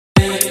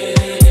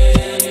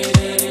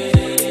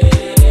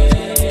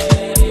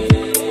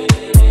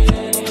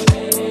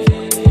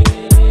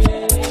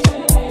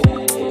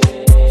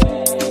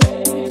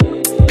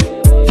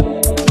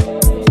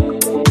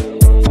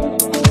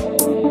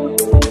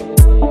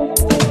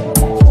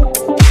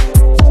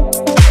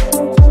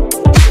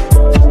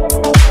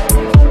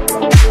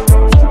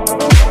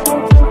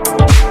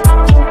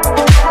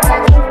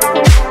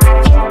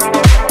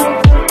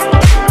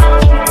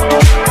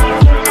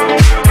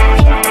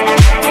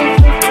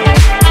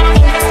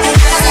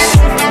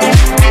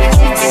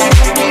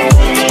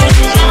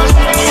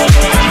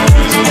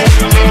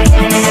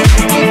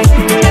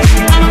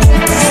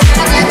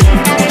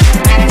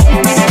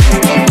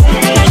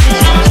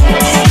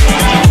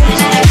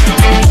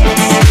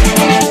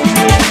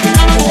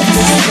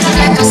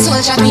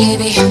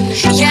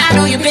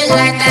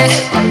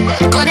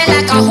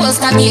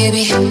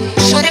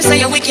can't say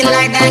you're wicked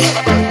like that.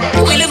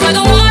 We live where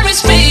the war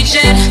is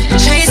raging,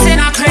 chasing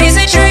our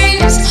crazy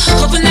dreams,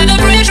 hoping that the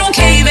bridge won't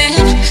cave in.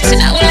 So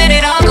now we'll let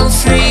it all go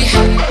free.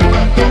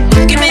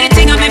 Give me the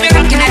thing, I make me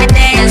rockin' at the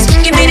dance.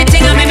 Give me the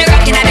thing, I make me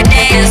rockin' at the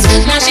dance.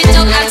 Once she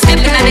talk, I'm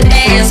stepping at the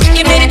dance.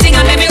 Give me the thing,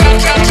 I make me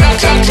rock, rock, rock,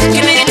 rock.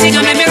 Give me the thing,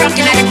 I make me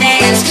rockin' at the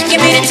dance. Give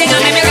me the thing, I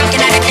make me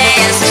rockin' at the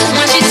dance.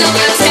 Once she talk,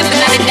 I'm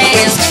stepping at the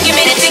dance. Give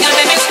me the thing, I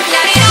make me rock,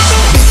 light it up.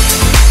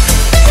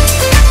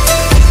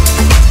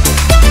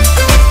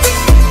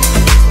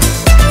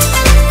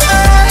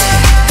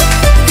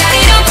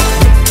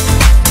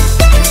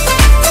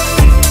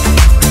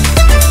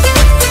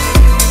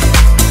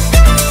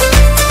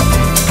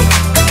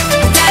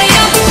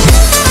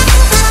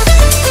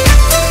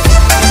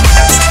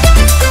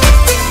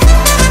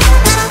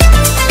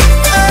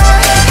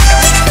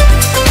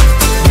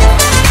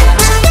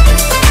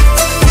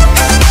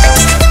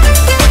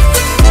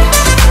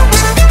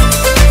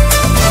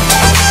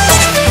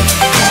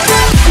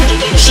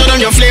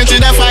 Flame to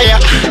the fire,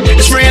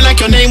 spray like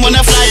your name on a